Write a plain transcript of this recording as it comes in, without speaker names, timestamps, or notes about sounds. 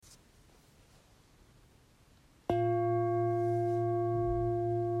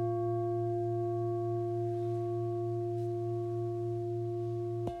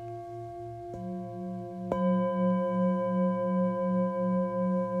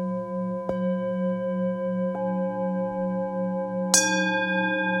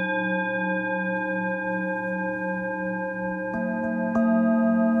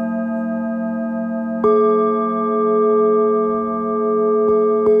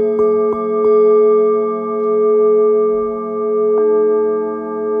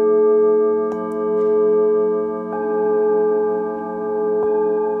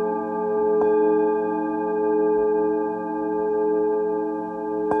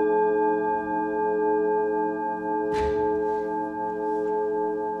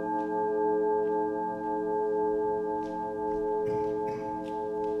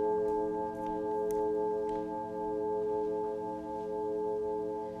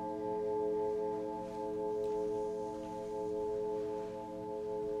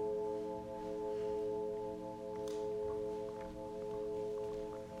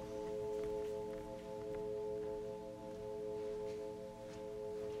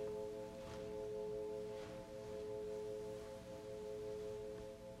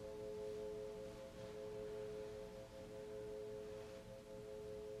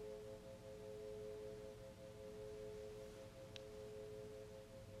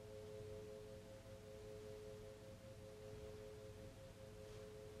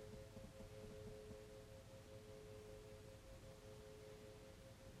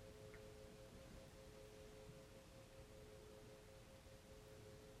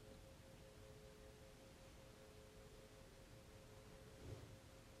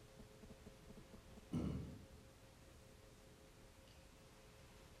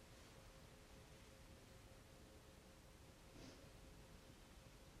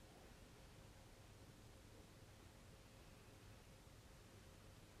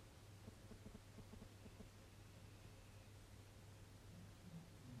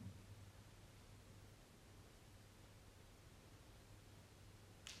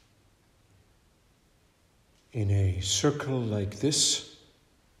In a circle like this,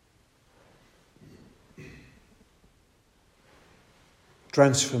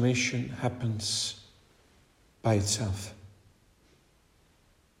 transformation happens by itself.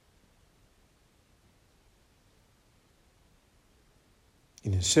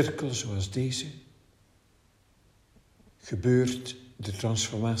 In een cirkel zoals deze gebeurt de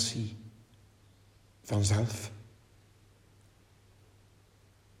transformatie vanzelf.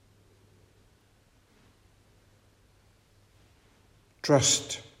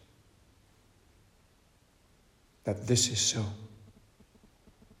 Trust that this is so.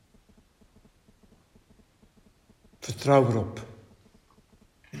 Vertrouw erop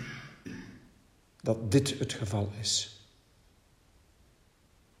dat dit het geval is.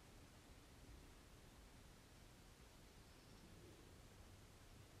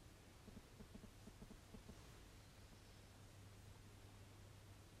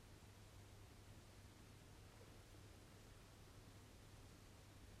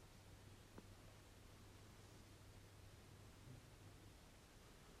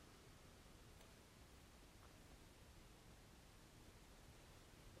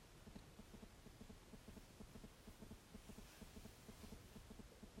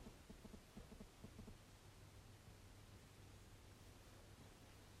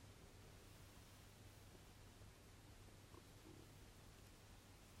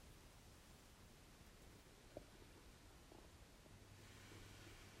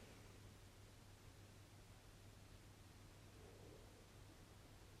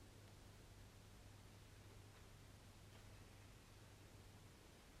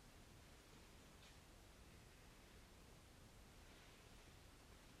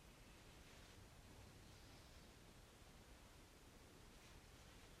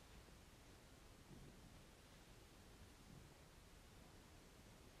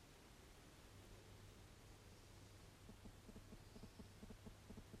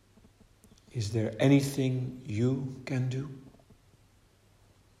 Is there anything you can do?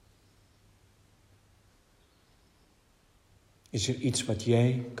 Is er iets wat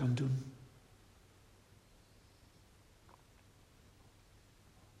jij kan doen?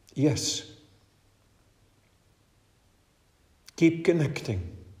 Yes. Keep connecting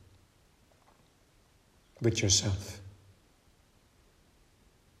with yourself,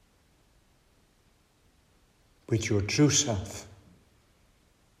 with your true self.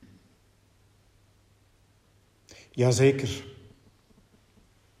 Jazeker.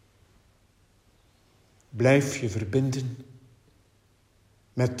 Blijf je verbinden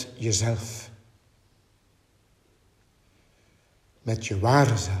met jezelf. Met je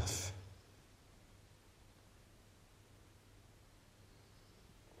ware zelf.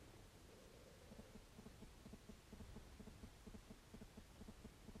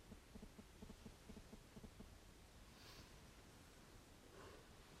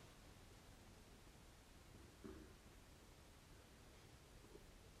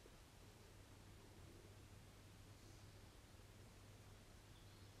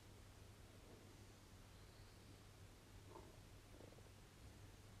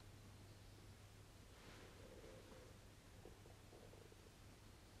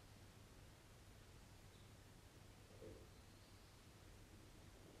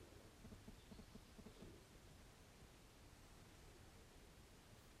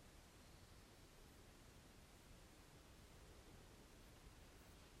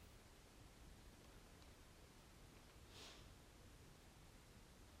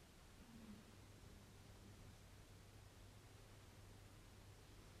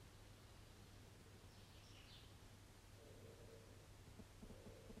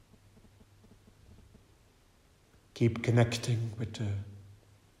 Keep connecting with the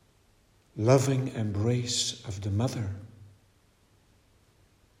loving embrace of the Mother.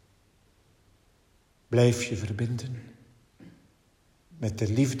 Blijf je verbinden met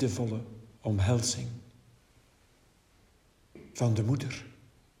de liefdevolle omhelzing van de Moeder.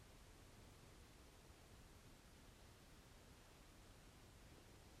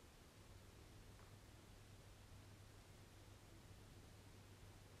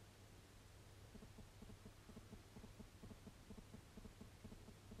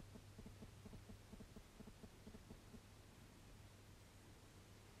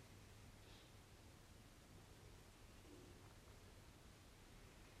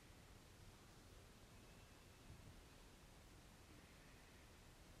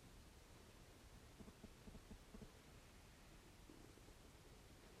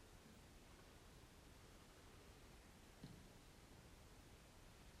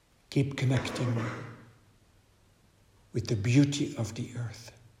 Keep connecting with the beauty of the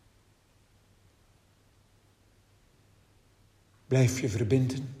earth. Blijf je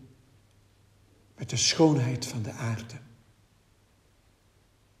verbinden met de schoonheid van de aarde.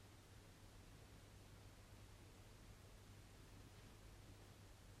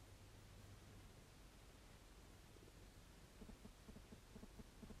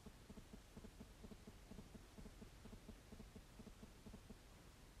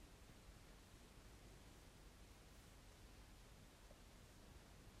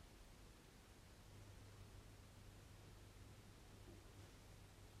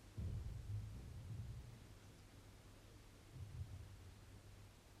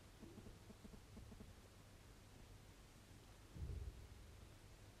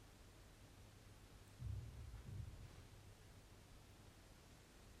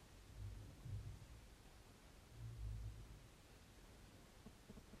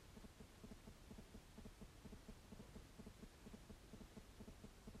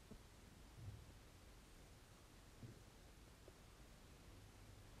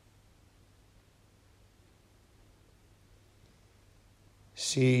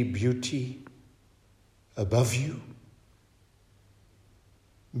 See beauty above you,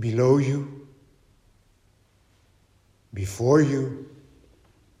 below you, before you,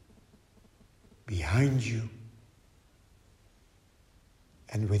 behind you,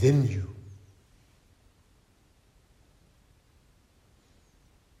 and within you.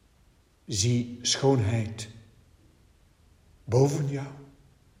 Zie schoonheid boven jou,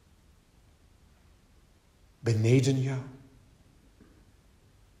 beneden jou,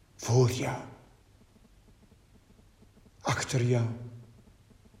 voor jou, achter jou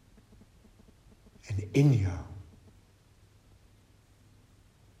en in jou.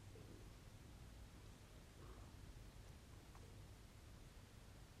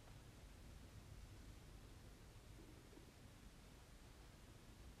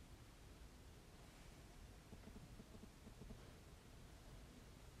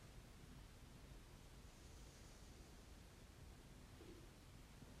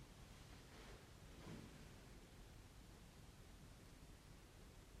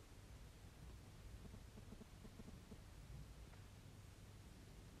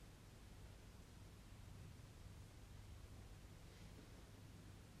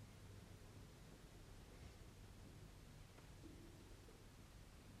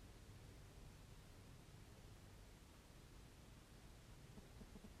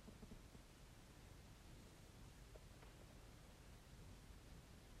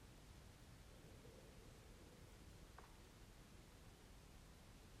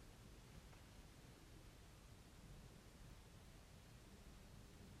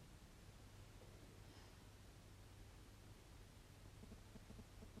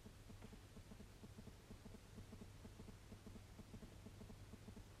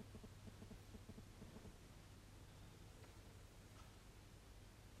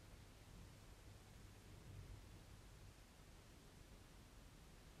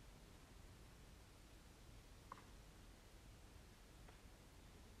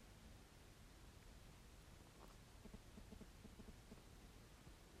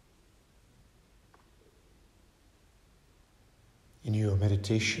 In your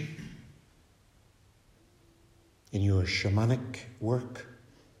meditation, in your shamanic work,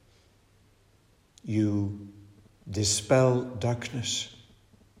 you dispel darkness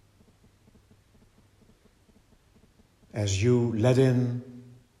as you let in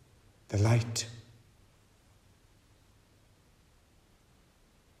the light,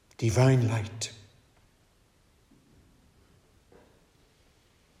 divine light.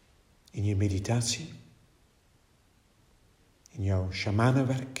 In je meditatie, in jouw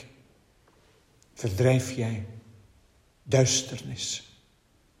sjamanenwerk, verdrijf jij duisternis.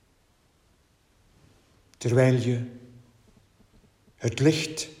 Terwijl je het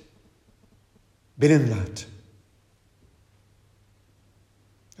licht binnenlaat.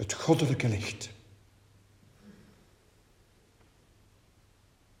 Het goddelijke licht.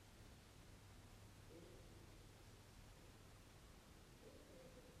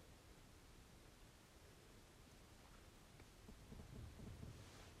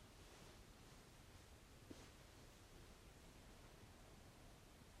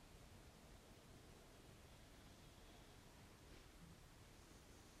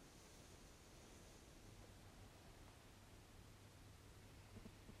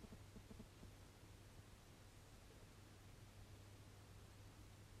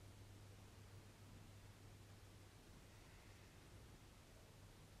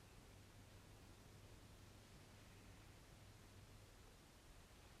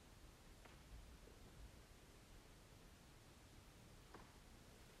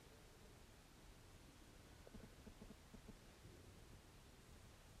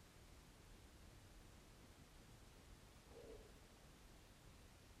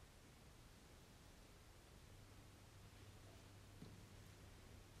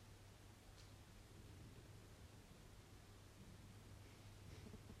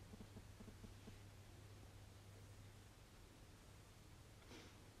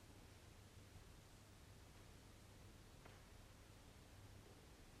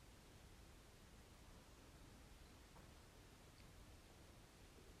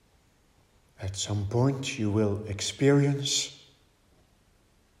 at some point you will experience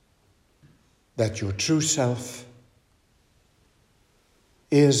that your true self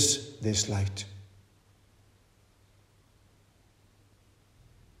is this light.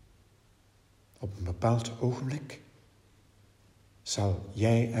 Op een bepaald ogenblik zal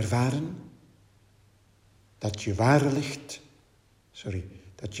jij ervaren dat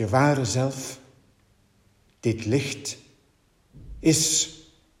je ware zelf dit licht is.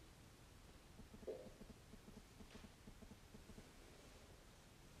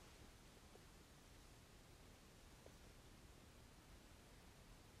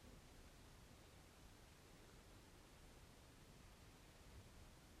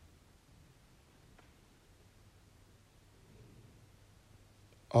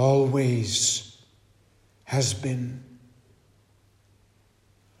 Always has been,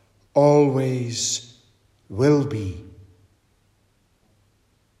 always will be.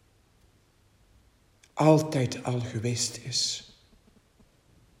 Altijd al geweest is.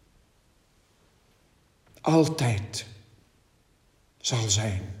 Altijd zal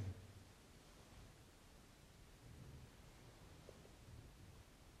zijn.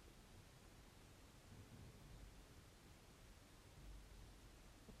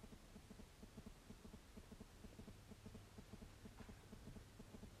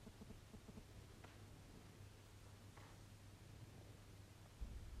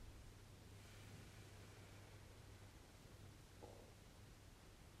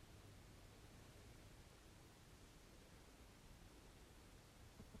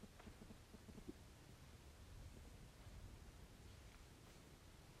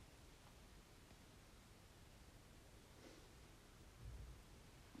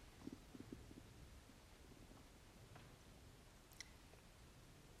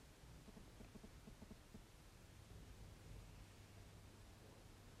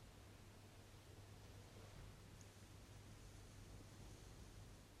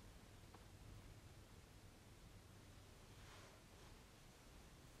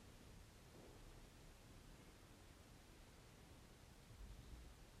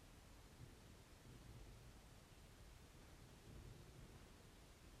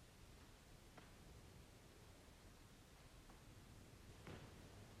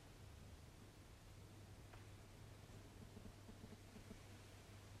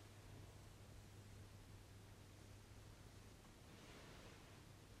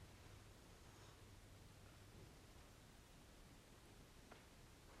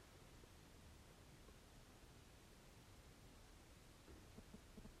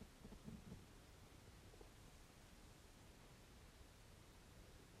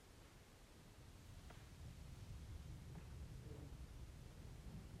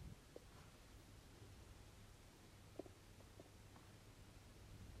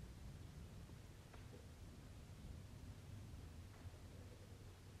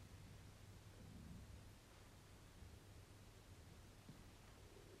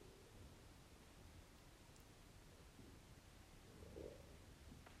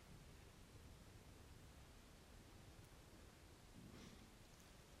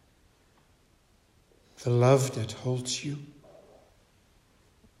 The love that holds you,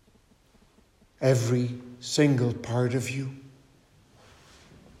 every single part of you,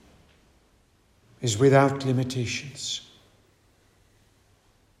 is without limitations.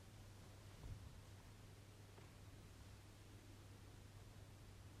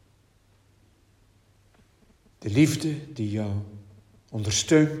 De liefde die jou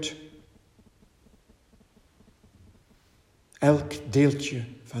ondersteunt, elk deeltje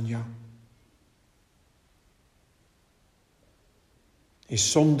van jou,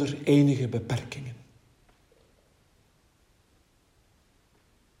 is zonder enige beperkingen.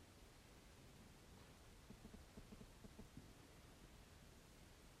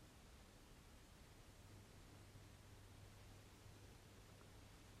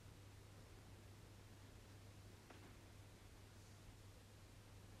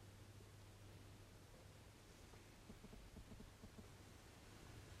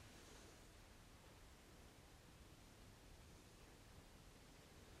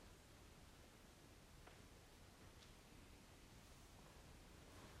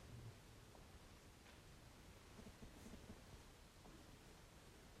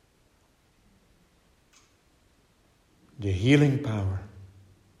 The healing power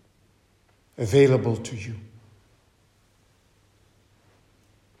available to you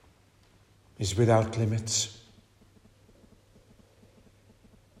is without limits.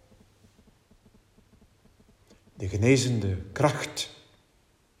 De genezende kracht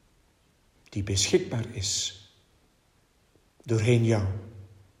die beschikbaar is doorheen jou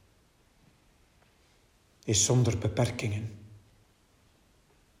is zonder beperkingen.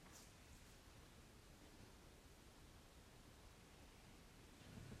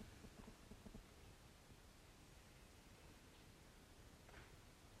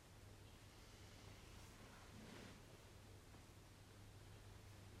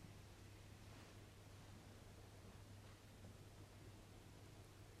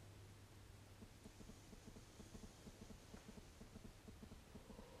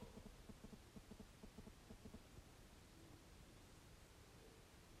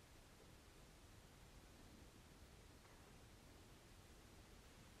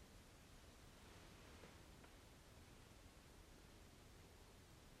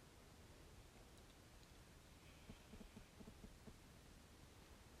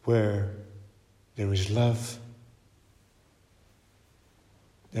 Where there is love,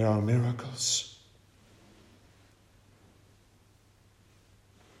 there are miracles.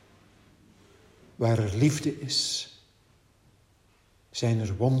 Waar er liefde is, zijn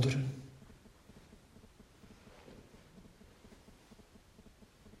er wonderen.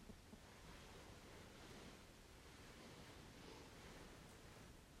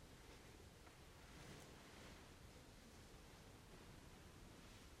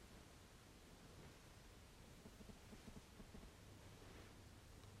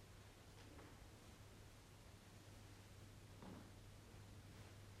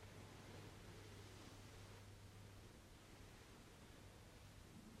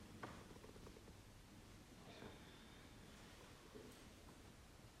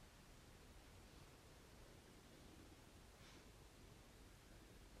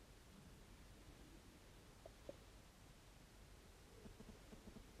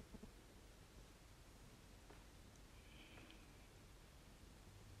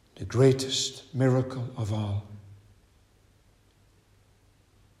 The greatest miracle of all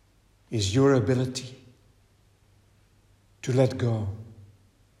is your ability to let go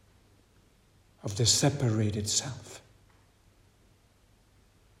of the separated self.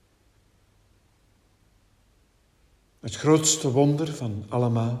 Het grootste wonder van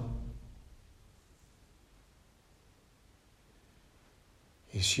allemaal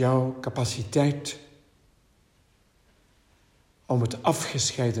is jouw capaciteit om het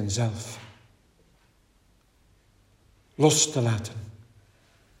afgescheiden zelf los te laten.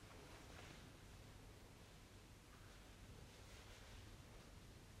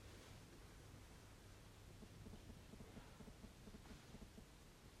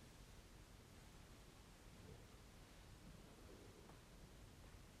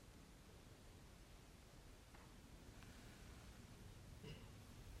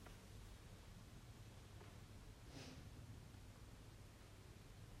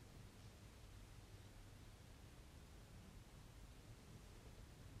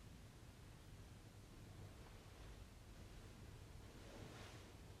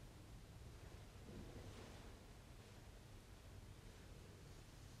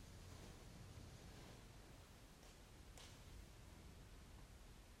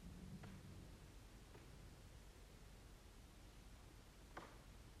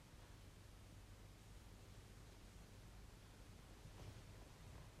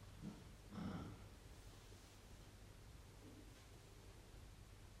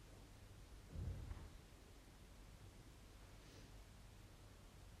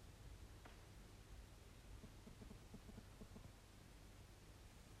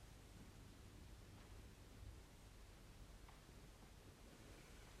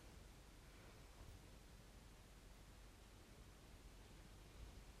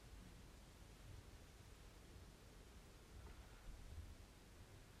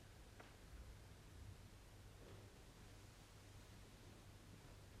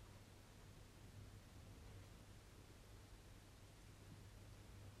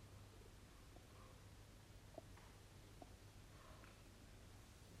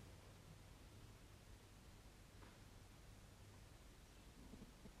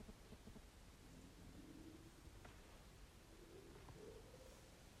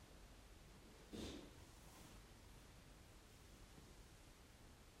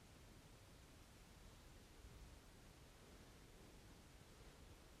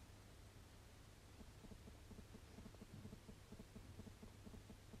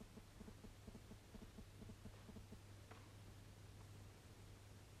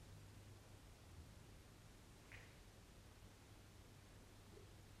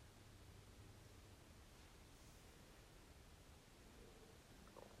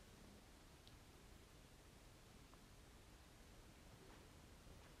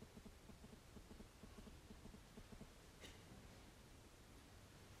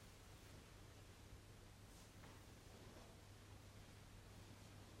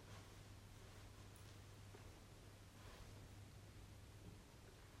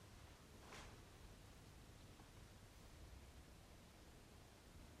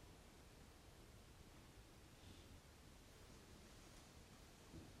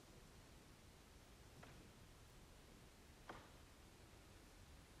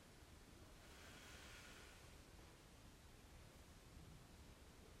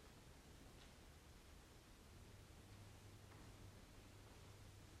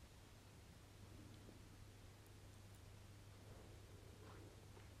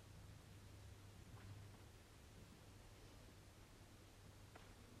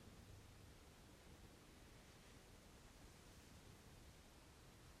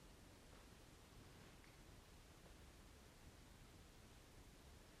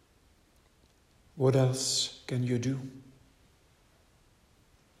 What else can you do?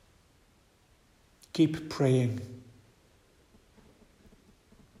 Keep praying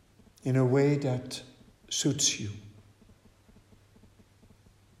in a way that suits you.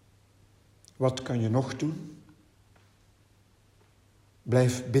 Wat kan je nog doen?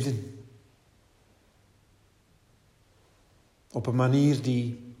 Blijf bidden. Op een manier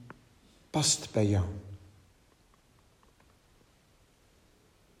die past bij jou.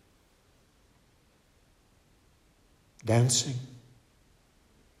 Dancing,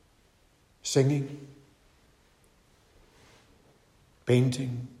 singing,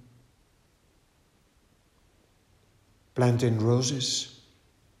 painting, planting roses,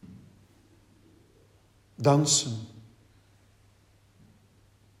 dansen,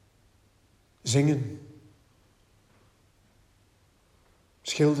 zingen,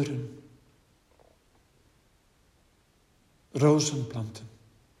 schilderen, rozen planten.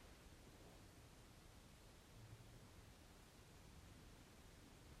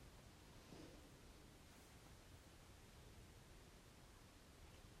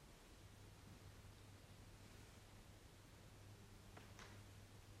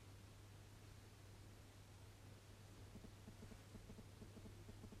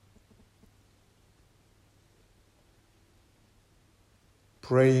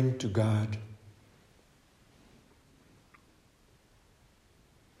 Praying to God.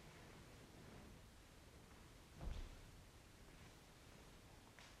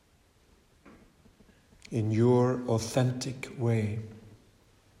 In your authentic way.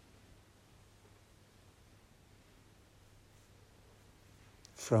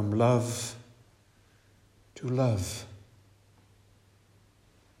 From love to love.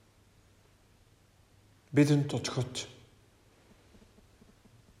 Bidden tot God.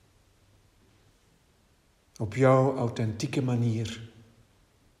 Op jouw authentieke manier.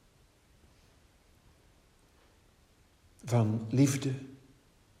 Van liefde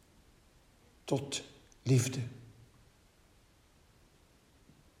tot liefde.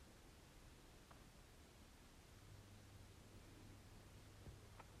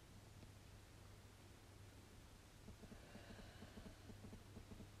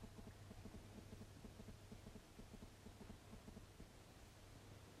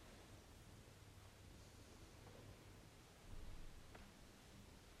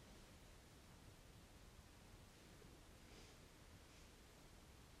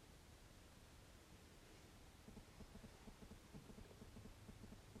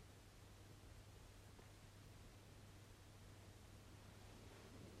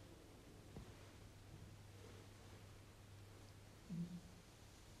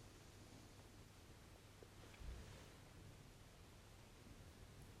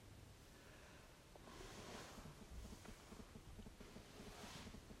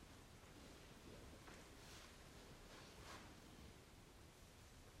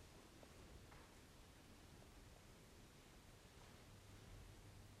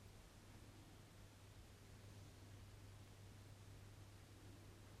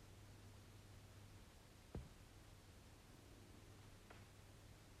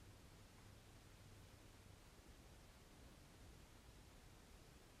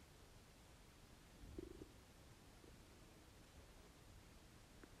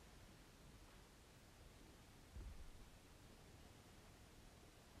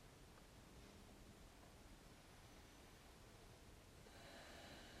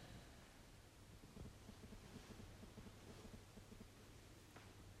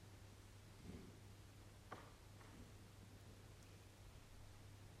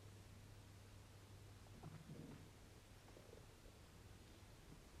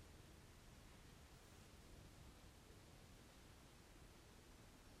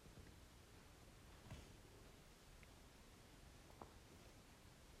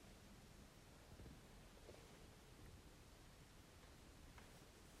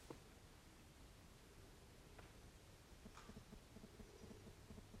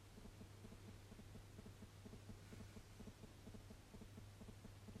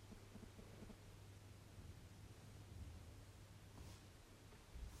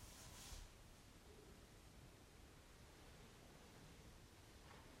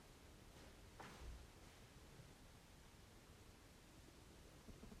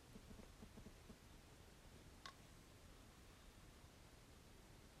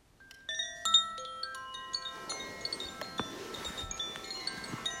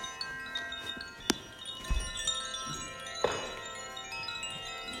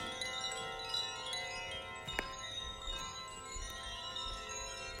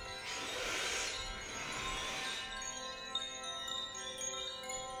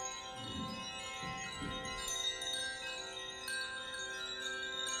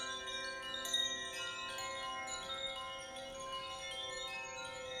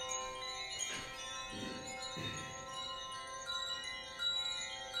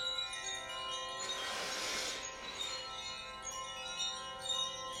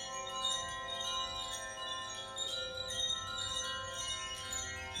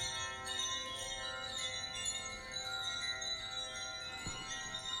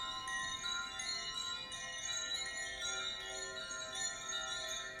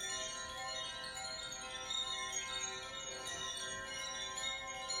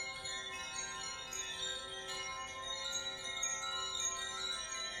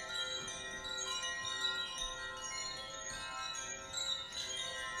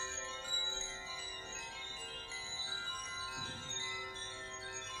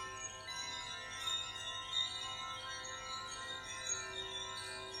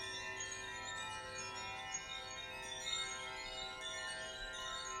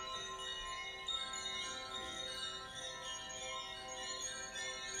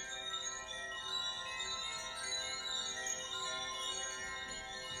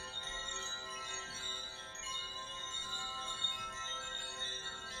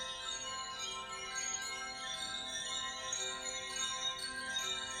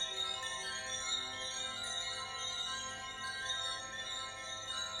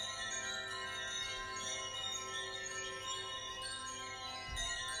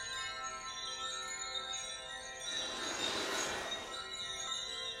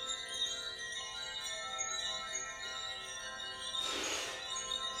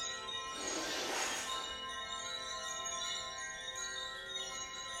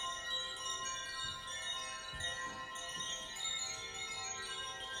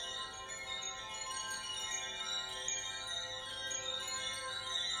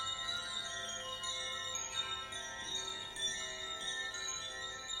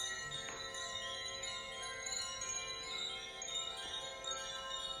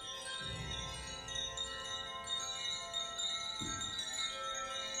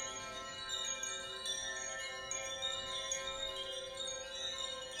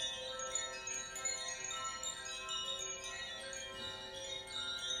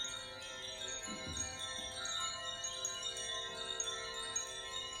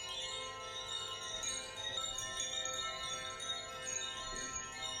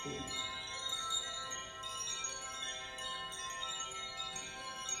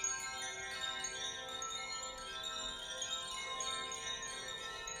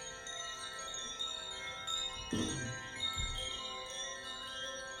 Vertrouw.